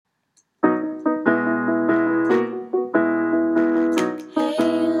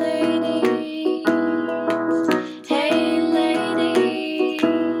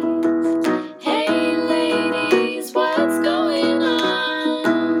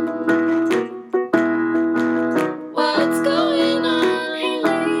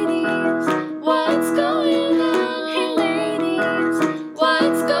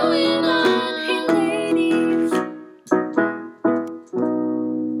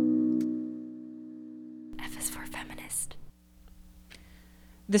feminist.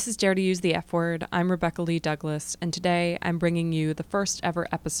 This is Dare to Use the F Word. I'm Rebecca Lee Douglas, and today I'm bringing you the first ever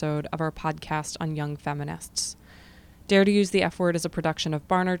episode of our podcast on young feminists. Dare to Use the F Word is a production of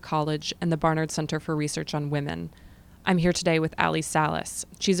Barnard College and the Barnard Center for Research on Women. I'm here today with Allie Salas.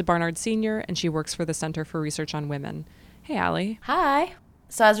 She's a Barnard senior, and she works for the Center for Research on Women. Hey, Allie. Hi.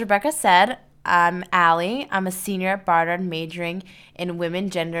 So as Rebecca said, I'm Allie. I'm a senior at Barnard majoring in women,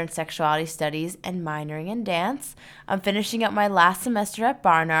 gender, and sexuality studies and minoring in dance. I'm finishing up my last semester at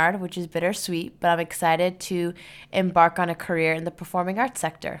Barnard, which is bittersweet, but I'm excited to embark on a career in the performing arts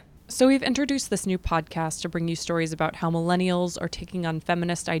sector. So we've introduced this new podcast to bring you stories about how millennials are taking on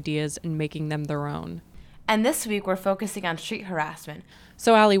feminist ideas and making them their own. And this week, we're focusing on street harassment.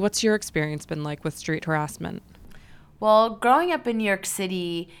 So, Allie, what's your experience been like with street harassment? Well, growing up in New York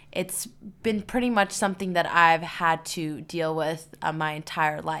City, it's been pretty much something that I've had to deal with my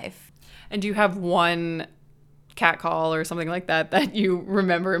entire life. And do you have one catcall or something like that you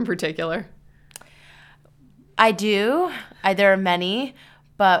remember in particular? I do. There are many,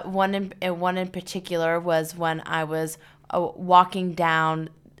 but one in particular was when I was walking down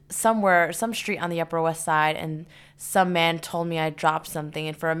some street on the Upper West Side, and some man told me I dropped something,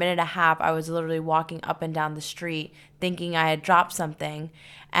 and for a minute and a half I was literally walking up and down the street thinking I had dropped something,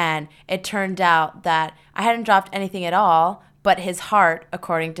 and it turned out that I hadn't dropped anything at all but his heart,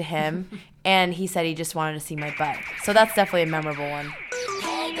 according to him, and he said he just wanted to see my butt. So that's definitely a memorable one.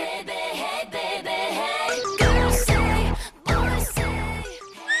 Hey baby, hey baby, hey. Girls say, boys say.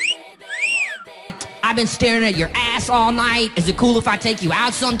 I've been staring at your ass all night. Is it cool if I take you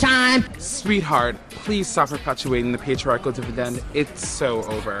out sometime? Sweetheart, please stop perpetuating the patriarchal dividend. It's so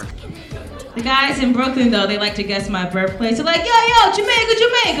over. The guys in Brooklyn, though, they like to guess my birthplace. They're like, yo,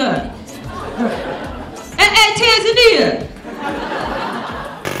 Jamaica. Tanzania.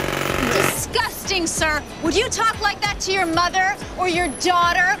 Disgusting, sir. Would you talk like that to your mother or your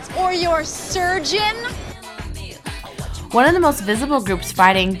daughter or your surgeon? One of the most visible groups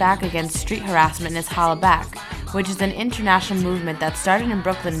fighting back against street harassment is Holla Back, which is an international movement that started in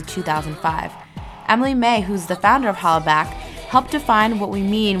Brooklyn in 2005. Emily May, who's the founder of Holla Back, helped define what we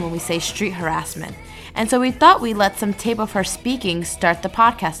mean when we say street harassment. And so we thought we'd let some tape of her speaking start the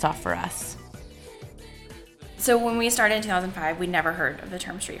podcast off for us. So when we started in 2005, we'd never heard of the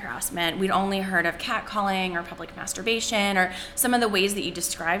term street harassment. We'd only heard of catcalling or public masturbation or some of the ways that you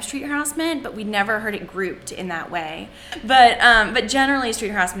describe street harassment, but we'd never heard it grouped in that way. But generally, street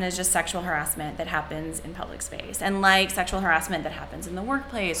harassment is just sexual harassment that happens in public space. And like sexual harassment that happens in the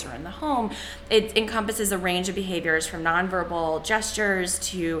workplace or in the home, it encompasses a range of behaviors from nonverbal gestures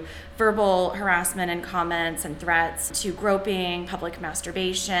to verbal harassment and comments and threats to groping, public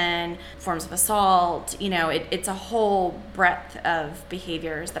masturbation, forms of assault. It's a whole breadth of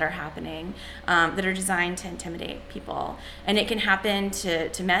behaviors that are happening that are designed to intimidate people. And it can happen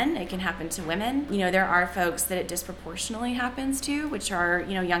to men, it can happen to women. There are folks that it disproportionately happens to, which are,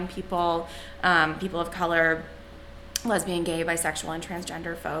 young people, people of color, lesbian, gay, bisexual, and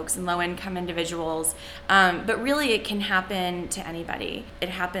transgender folks, and low-income individuals. But really, it can happen to anybody. It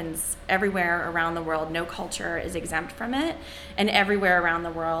happens everywhere around the world. No culture is exempt from it. And everywhere around the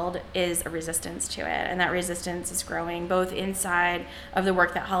world is a resistance to it. And that resistance is growing both inside of the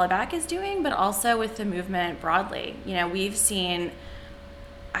work that Holla Back is doing, but also with the movement broadly. We've seen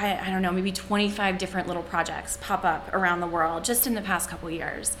I don't know, maybe 25 different little projects pop up around the world just in the past couple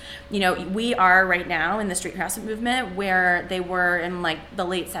years. We are right now in the street harassment movement where they were in like the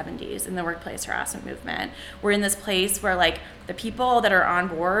late 70s in the workplace harassment movement. We're in this place where like the people that are on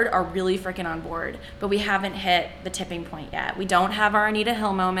board are really freaking on board, but we haven't hit the tipping point yet. We don't have our Anita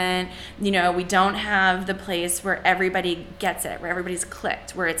Hill moment. We don't have the place where everybody gets it, where everybody's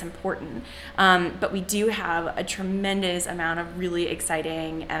clicked, where it's important. But we do have a tremendous amount of really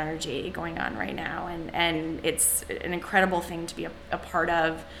exciting energy going on right now, and it's an incredible thing to be a part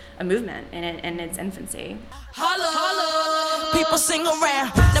of a movement in its infancy. Holla, holla. People sing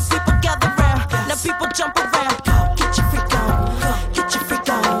around, now people gather around, now people jump around. Get your freak on, get your freak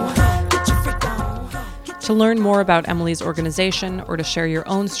on, get your freak on. To learn more about Emily's organization or to share your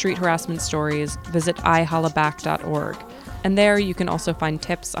own street harassment stories, visit ihollaback.org. And there you can also find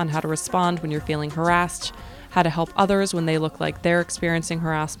tips on how to respond when you're feeling harassed, how to help others when they look like they're experiencing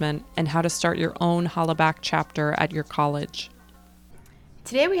harassment, and how to start your own Holla Back chapter at your college.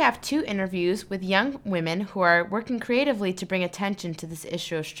 Today we have two interviews with young women who are working creatively to bring attention to this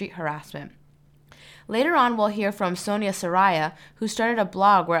issue of street harassment. Later on, we'll hear from Sonia Saraya, who started a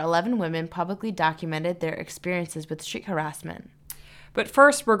blog where 11 women publicly documented their experiences with street harassment. But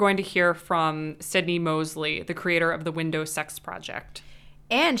first, we're going to hear from Sydney Mosley, the creator of the Window Sex Project.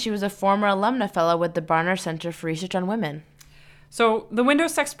 And she was a former alumna fellow with the Barnard Center for Research on Women. So the Window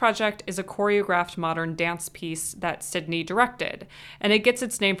Sex Project is a choreographed modern dance piece that Sydney directed, and it gets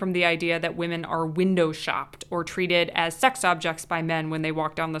its name from the idea that women are window shopped or treated as sex objects by men when they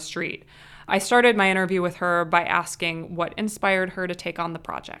walk down the street. I started my interview with her by asking what inspired her to take on the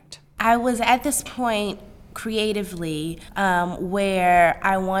project. I was at this point creatively where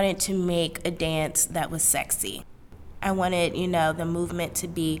I wanted to make a dance that was sexy. I wanted, the movement to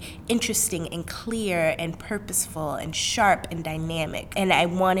be interesting and clear and purposeful and sharp and dynamic. And I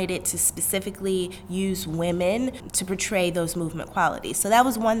wanted it to specifically use women to portray those movement qualities. So that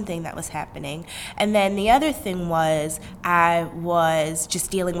was one thing that was happening. And then the other thing was I was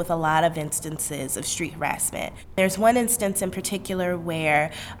just dealing with a lot of instances of street harassment. There's one instance in particular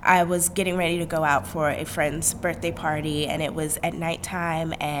where I was getting ready to go out for a friend's birthday party, and it was at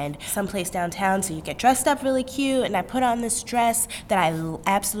nighttime and someplace downtown, so you get dressed up really cute, and I put on this dress that I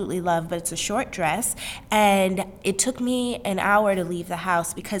absolutely love, but it's a short dress, and it took me an hour to leave the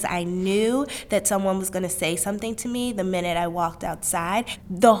house because I knew that someone was going to say something to me the minute I walked outside.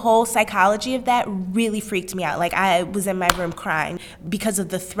 The whole psychology of that really freaked me out. Like, I was in my room crying because of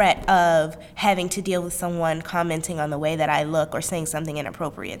the threat of having to deal with someone commenting on the way that I look or saying something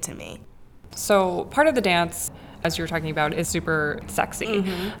inappropriate to me. So part of the dance, as you were talking about, is super sexy.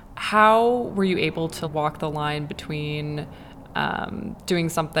 How were you able to walk the line between doing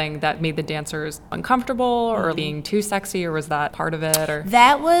something that made the dancers uncomfortable or being too sexy, or was that part of it? Or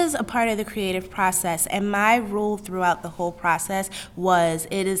that was a part of the creative process, and my rule throughout the whole process was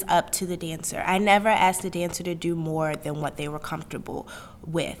it is up to the dancer. I never asked the dancer to do more than what they were comfortable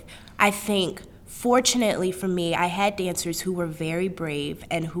with. I think fortunately for me, I had dancers who were very brave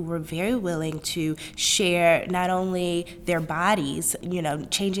and who were very willing to share not only their bodies,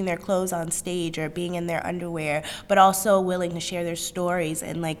 changing their clothes on stage or being in their underwear, but also willing to share their stories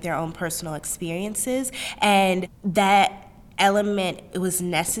and like their own personal experiences. And that element, it was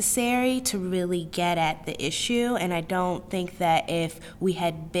necessary to really get at the issue. And I don't think that if we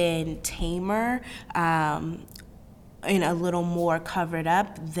had been tamer, and a little more covered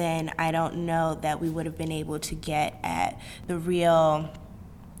up, then I don't know that we would have been able to get at the real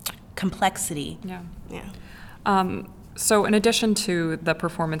complexity. So in addition to the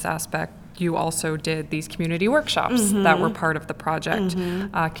performance aspect, you also did these community workshops that were part of the project.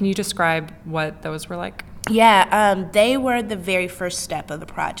 Can you describe what those were like? Yeah, they were the very first step of the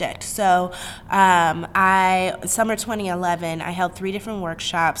project. So summer 2011, I held 3 different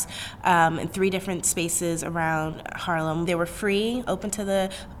workshops in 3 different spaces around Harlem. They were free, open to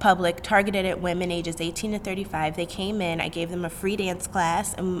the public, targeted at women ages 18 to 35. They came in, I gave them a free dance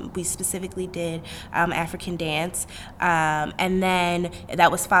class, and we specifically did African dance. And then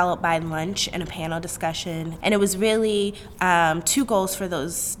that was followed by lunch and a panel discussion. And it was really 2 goals for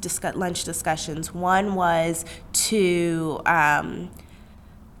those lunch discussions. One was to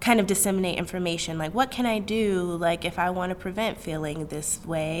kind of disseminate information, like what can I do, like if I want to prevent feeling this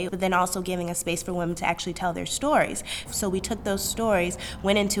way, but then also giving a space for women to actually tell their stories. So we took those stories,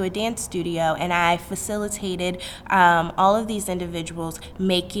 went into a dance studio, and I facilitated all of these individuals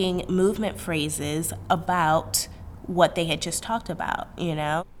making movement phrases about what they had just talked about,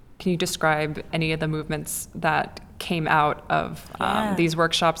 Can you describe any of the movements that came out of these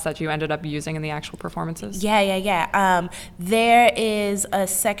workshops that you ended up using in the actual performances? Yeah. There is a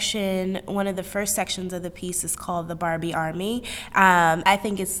section, one of the first sections of the piece is called the Barbie Army. I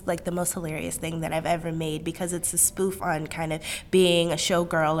think it's like the most hilarious thing that I've ever made because it's a spoof on kind of being a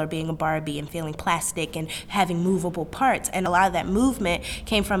showgirl or being a Barbie and feeling plastic and having movable parts. And a lot of that movement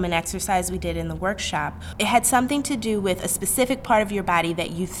came from an exercise we did in the workshop. It had something to do with a specific part of your body that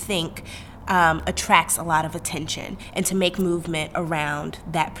you think attracts a lot of attention, and to make movement around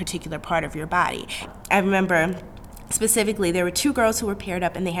that particular part of your body. I remember specifically, there were 2 girls who were paired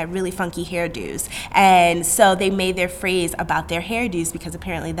up and they had really funky hairdos. And so they made their phrase about their hairdos because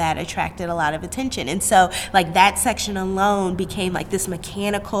apparently that attracted a lot of attention. And so like that section alone became like this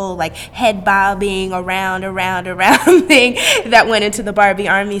mechanical, like head bobbing around thing that went into the Barbie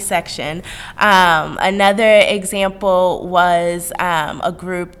Army section. Another example was a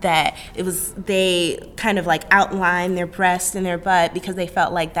group that they kind of like outlined their breast and their butt because they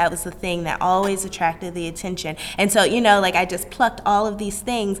felt like that was the thing that always attracted the attention. And so, like I just plucked all of these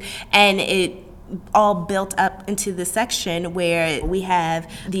things and it all built up into the section where we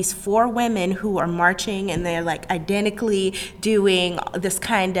have these 4 women who are marching and they're like identically doing this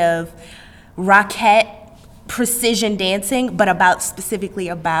kind of rockette precision dancing, but specifically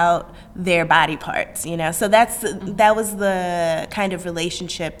about their body parts, you know. So that was the kind of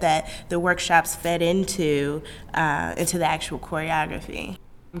relationship that the workshops fed into the actual choreography.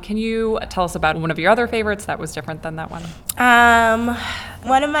 Can you tell us about one of your other favorites that was different than that one?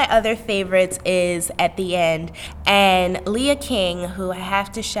 One of my other favorites is at the end, and Leah King, who I have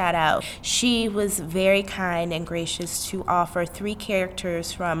to shout out, she was very kind and gracious to offer 3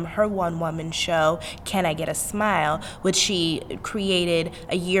 characters from her one-woman show, Can I Get a Smile, which she created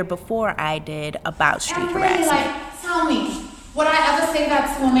a year before I did about street and really, harassment. tell me, would I ever say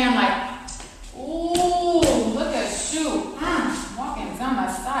that to a man ooh, look at you, walking down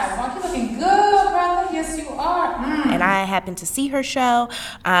my sidewalk, you're looking good, brother, yes you are. And I happened to see her show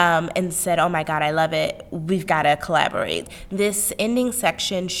and said, oh my God, I love it, we've got to collaborate. This ending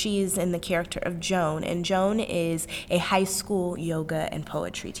section, she's in the character of Joan, and Joan is a high school yoga and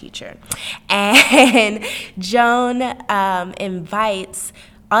poetry teacher. And Joan invites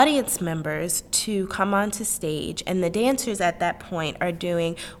audience members to come onto stage, and the dancers at that point are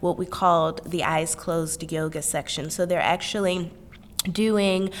doing what we called the eyes closed yoga section. So they're actually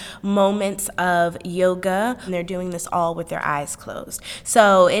doing moments of yoga, and they're doing this all with their eyes closed.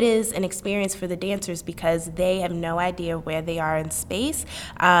 So it is an experience for the dancers because they have no idea where they are in space,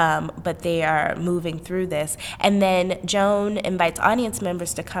 but they are moving through this. And then Joan invites audience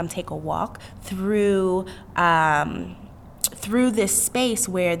members to come take a walk through this space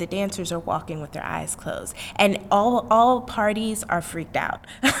where the dancers are walking with their eyes closed, and all parties are freaked out.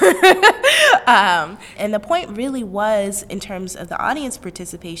 And the point really was, in terms of the audience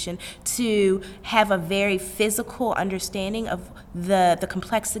participation, to have a very physical understanding of the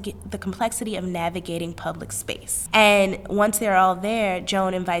complexity of navigating public space. And once they're all there,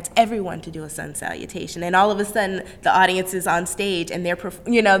 Joan invites everyone to do a sun salutation, and all of a sudden the audience is on stage and they're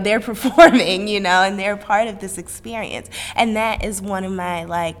performing, and they're part of this experience. And that is one of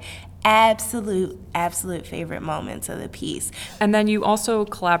my absolute favorite moments of the piece. And then you also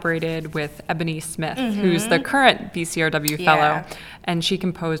collaborated with Ebony Smith, who's the current BCRW fellow, and she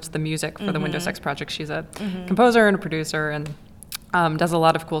composed the music for the Windows X project. She's a composer and a producer and does a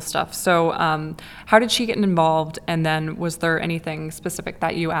lot of cool stuff. So how did she get involved, and then was there anything specific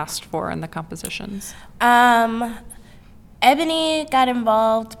that you asked for in the compositions? Ebony got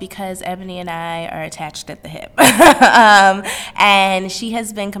involved because Ebony and I are attached at the hip. And she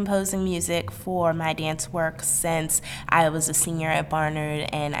has been composing music for my dance work since I was a senior at Barnard,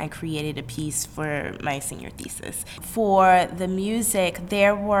 and I created a piece for my senior thesis. For the music,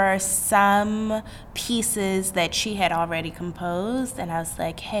 there were some pieces that she had already composed, and I was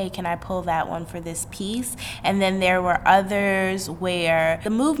like, hey, can I pull that one for this piece? And then there were others where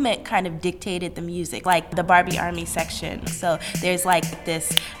the movement kind of dictated the music, like the Barbie Army section. So there's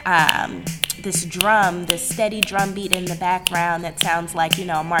this drum, this steady drum beat in the background that sounds like,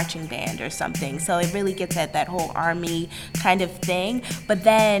 a marching band or something. So it really gets at that whole army kind of thing. But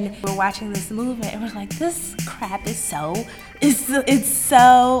then we're watching this movement and we're like, this crap is it's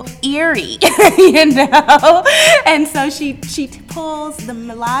so eerie, And so she pulls the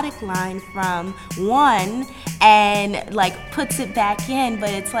melodic line from one and puts it back in,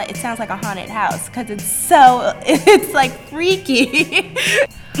 but it sounds like a haunted house because it's freaky.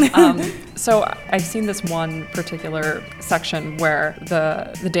 So I've seen this one particular section where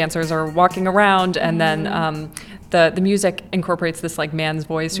the dancers are walking around, and then the music incorporates this man's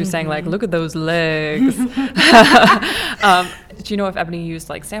voice who's saying look at those legs. Do you know if Ebony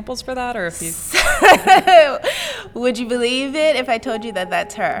used samples for that, or if you? Would you believe it if I told you that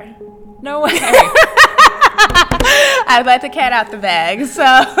that's her? No way. I let the cat out the bag.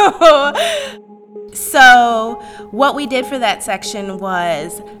 So what we did for that section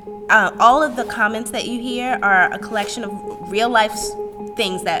was all of the comments that you hear are a collection of real life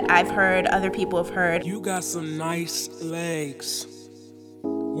things that I've heard, other people have heard. You got some nice legs.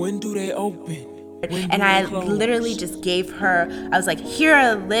 When do they open? And I literally just gave her, I was like, here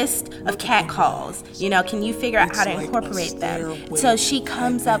are a list of cat calls. Can you figure out how to incorporate them? So she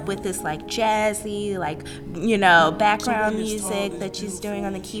comes up with this jazzy, background music that she's doing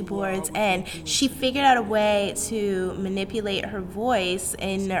on the keyboards. And she figured out a way to manipulate her voice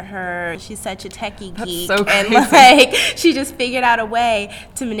she's such a techie geek. That's so crazy. And she just figured out a way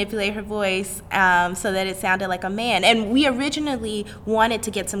to manipulate her voice so that it sounded like a man. And we originally wanted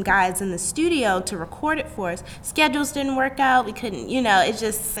to get some guys in the studio to record it for us. Schedules didn't work out. We couldn't,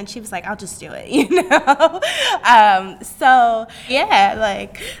 and she was like, I'll just do it, So yeah,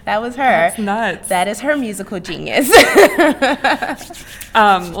 that was her. That's nuts. That is her musical genius.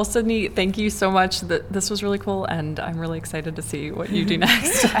 Well, Sydney, thank you so much. This was really cool, and I'm really excited to see what you do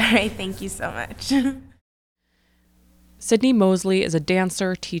next. All right, thank you so much. Sydney Mosley is a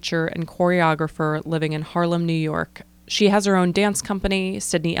dancer, teacher, and choreographer living in Harlem, New York. She has her own dance company,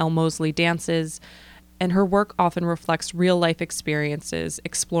 Sydney L. Mosley Dances, and her work often reflects real-life experiences,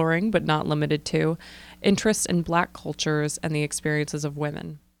 exploring, but not limited to, interests in Black cultures and the experiences of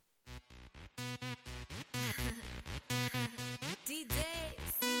women.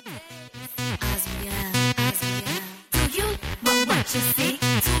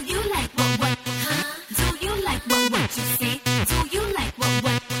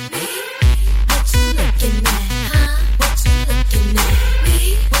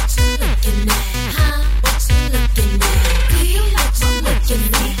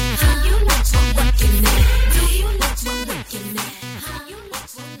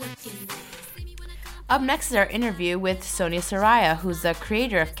 Up next is our interview with Sonia Saraiya, who's the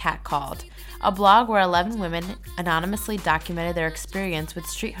creator of Catcalled, a blog where 11 women anonymously documented their experience with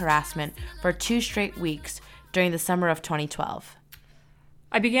street harassment for 2 straight weeks during the summer of 2012.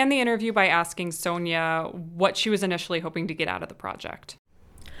 I began the interview by asking Sonia what she was initially hoping to get out of the project.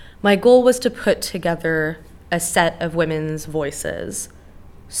 My goal was to put together a set of women's voices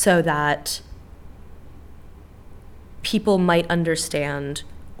so that people might understand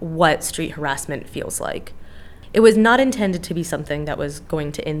what street harassment feels like. It was not intended to be something that was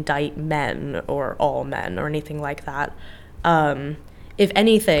going to indict men or all men or anything like that. If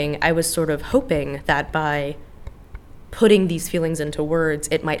anything, I was sort of hoping that by putting these feelings into words,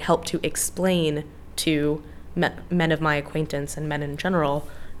 it might help to explain to men of my acquaintance and men in general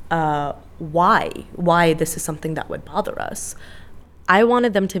why this is something that would bother us. I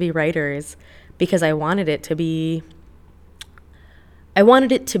wanted them to be writers because I wanted it to be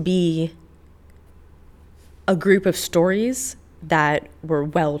a group of stories that were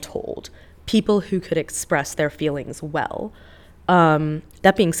well told, people who could express their feelings well.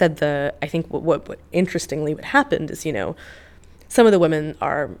 That being said, I think what interestingly what happened is, some of the women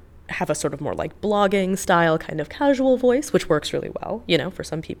have a sort of more like blogging style kind of casual voice, which works really well, for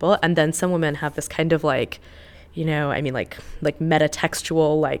some people. And then some women have this kind of like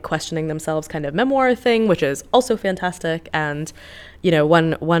meta-textual, like questioning themselves kind of memoir thing, which is also fantastic. And,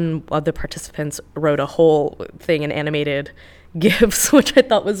 one of the participants wrote a whole thing in animated GIFs, which I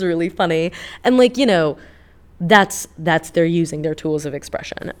thought was really funny. And that's they're using their tools of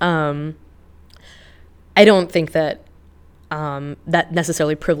expression. I don't think that that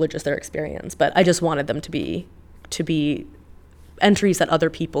necessarily privileges their experience, but I just wanted them to be entries that other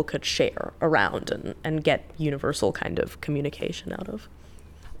people could share around and get universal kind of communication out of.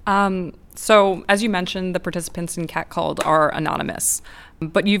 So, as you mentioned, the participants in Catcalled are anonymous,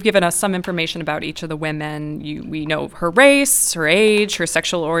 but you've given us some information about each of the women. We know her race, her age, her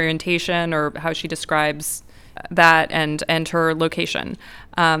sexual orientation, or how she describes that, and her location.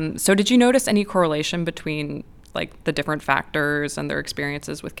 So did you notice any correlation between the different factors and their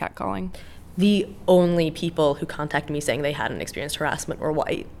experiences with catcalling? The only people who contacted me saying they hadn't experienced harassment were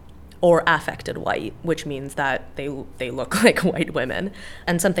white or affected white, which means that they look like white women.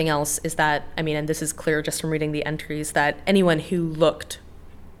 And something else is that, and this is clear just from reading the entries, that anyone who looked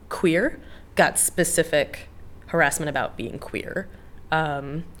queer got specific harassment about being queer.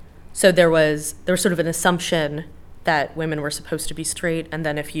 So there was sort of an assumption that women were supposed to be straight, and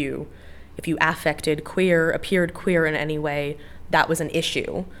then if you affected queer, appeared queer in any way, that was an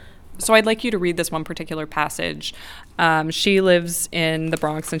issue. So I'd like you to read this one particular passage. She lives in the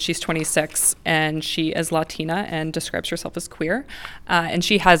Bronx and she's 26 and she is Latina and describes herself as queer. And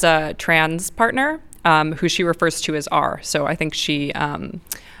she has a trans partner who she refers to as R. So I think she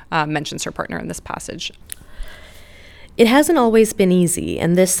mentions her partner in this passage. It hasn't always been easy,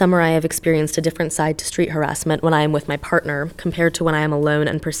 and this summer I have experienced a different side to street harassment when I am with my partner compared to when I am alone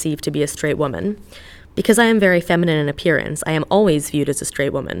and perceived to be a straight woman. Because I am very feminine in appearance, I am always viewed as a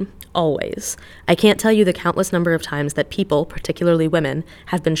straight woman. Always. I can't tell you the countless number of times that people, particularly women,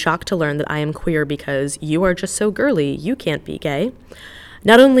 have been shocked to learn that I am queer because you are just so girly, you can't be gay.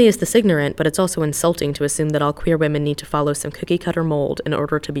 Not only is this ignorant, but it's also insulting to assume that all queer women need to follow some cookie-cutter mold in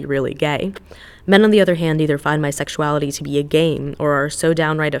order to be really gay. Men, on the other hand, either find my sexuality to be a game or are so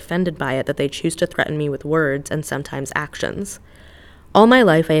downright offended by it that they choose to threaten me with words and sometimes actions. All my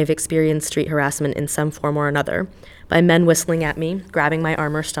life, I have experienced street harassment in some form or another, by men whistling at me, grabbing my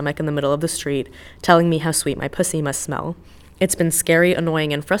arm or stomach in the middle of the street, telling me how sweet my pussy must smell. It's been scary,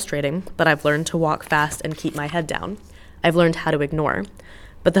 annoying, and frustrating, but I've learned to walk fast and keep my head down. I've learned how to ignore.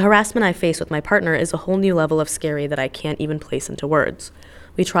 But the harassment I face with my partner is a whole new level of scary that I can't even place into words.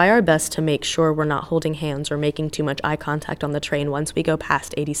 We try our best to make sure we're not holding hands or making too much eye contact on the train once we go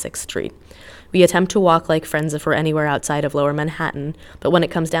past 86th Street. We attempt to walk like friends if we're anywhere outside of Lower Manhattan, but when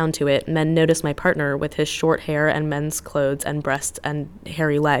it comes down to it, men notice my partner with his short hair and men's clothes and breasts and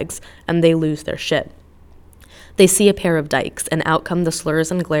hairy legs, and they lose their shit. They see a pair of dykes, and out come the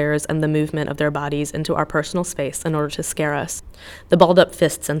slurs and glares and the movement of their bodies into our personal space in order to scare us. The balled-up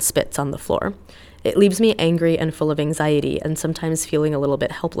fists and spits on the floor. It leaves me angry and full of anxiety and sometimes feeling a little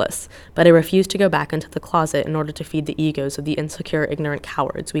bit helpless, but I refuse to go back into the closet in order to feed the egos of the insecure, ignorant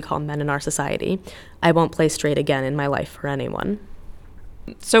cowards we call men in our society. I won't play straight again in my life for anyone.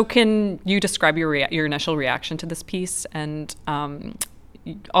 So can you describe your initial reaction to this piece? And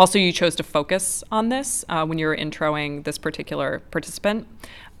also you chose to focus on this when you were introing this particular participant.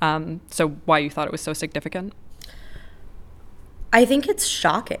 So why you thought it was so significant? I think it's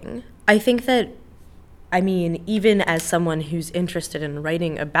shocking. I think that, even as someone who's interested in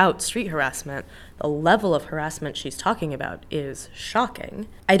writing about street harassment, the level of harassment she's talking about is shocking.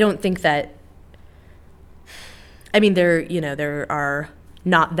 I don't think that, there are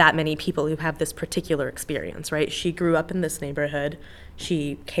not that many people who have this particular experience, right? She grew up in this neighborhood.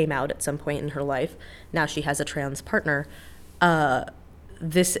 She came out at some point in her life. Now she has a trans partner.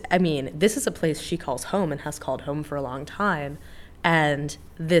 This is a place she calls home and has called home for a long time. And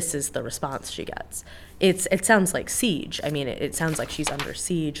this is the response she gets. It sounds like siege. It sounds like she's under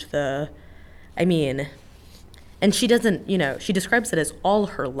siege. And she doesn't, she describes it as all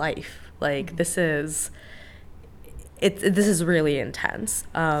her life. Like, this is really intense.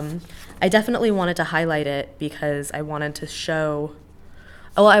 I definitely wanted to highlight it because I wanted to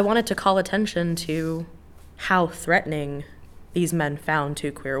call attention to how threatening these men found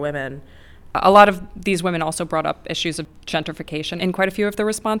two queer women. A lot of these women also brought up issues of gentrification in quite a few of their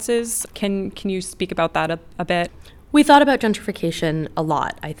responses. Can you speak about that a bit? We thought about gentrification a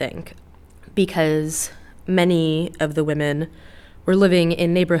lot, I think, because many of the women were living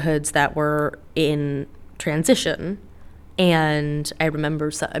in neighborhoods that were in transition. And I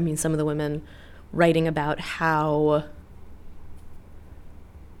remember, some of the women writing about how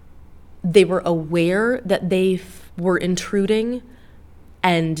they were aware that they were intruding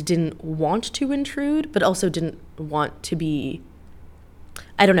and didn't want to intrude, but also didn't want to be,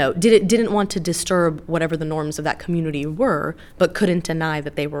 didn't want to disturb whatever the norms of that community were, but couldn't deny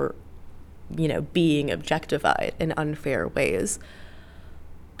that they were, being objectified in unfair ways.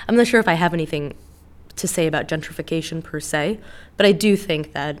 I'm not sure if I have anything to say about gentrification per se, but I do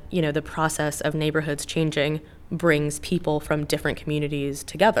think that, the process of neighborhoods changing brings people from different communities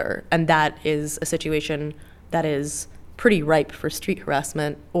together, and that is a situation that is pretty ripe for street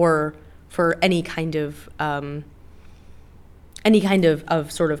harassment or for any kind of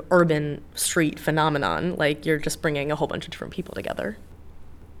sort of urban street phenomenon. Like, you're just bringing a whole bunch of different people together.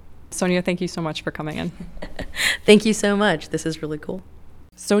 Sonia, thank you so much for coming in. Thank you so much. This is really cool.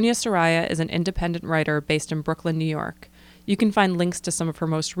 Sonia Saraiya is an independent writer based in Brooklyn, New York. You can find links to some of her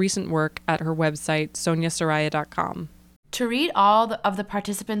most recent work at her website, soniasaraiya.com. To read all of the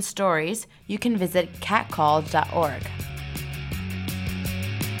participants' stories, you can visit catcalled.org.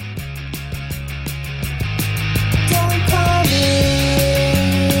 Don't call me.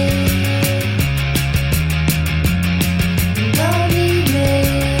 Don't need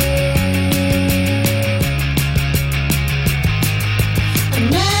me. I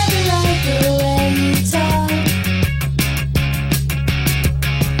never like the way you talk.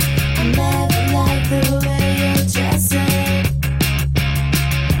 I never like the way you're dressing.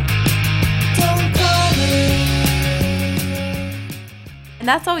 Don't call me. And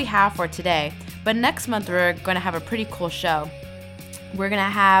that's all we have for today. But next month, we're going to have a pretty cool show. We're going to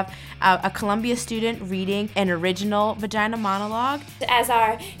have a Columbia student reading an original vagina monologue. As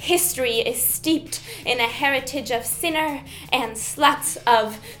our history is steeped in a heritage of sinner and sluts,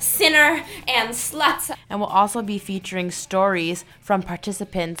 And we'll also be featuring stories from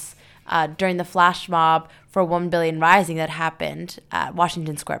participants during the flash mob for 1 Billion Rising that happened at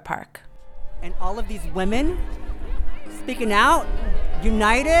Washington Square Park. And all of these women speaking out,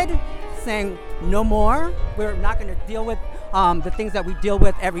 united, saying no more. We're not going to deal with the things that we deal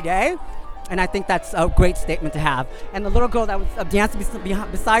with every day. And I think that's a great statement to have. And the little girl that was dancing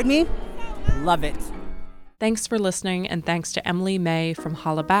beside me, love it. Thanks for listening, and thanks to Emily May from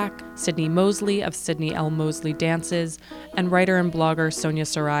Holla Back, Sydney Mosley of Sydney L. Mosley Dances, and writer and blogger Sonia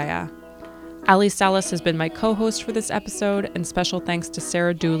Saraiya. Ali Salas has been my co-host for this episode, and special thanks to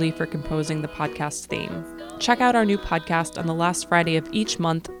Sarah Dooley for composing the podcast theme. Check out our new podcast on the last Friday of each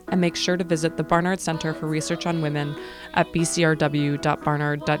month, and make sure to visit the Barnard Center for Research on Women at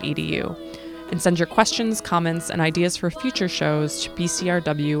bcrw.barnard.edu. And send your questions, comments, and ideas for future shows to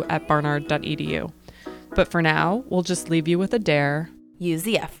bcrw@barnard.edu. But for now, we'll just leave you with a dare. Use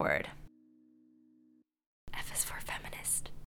the F word.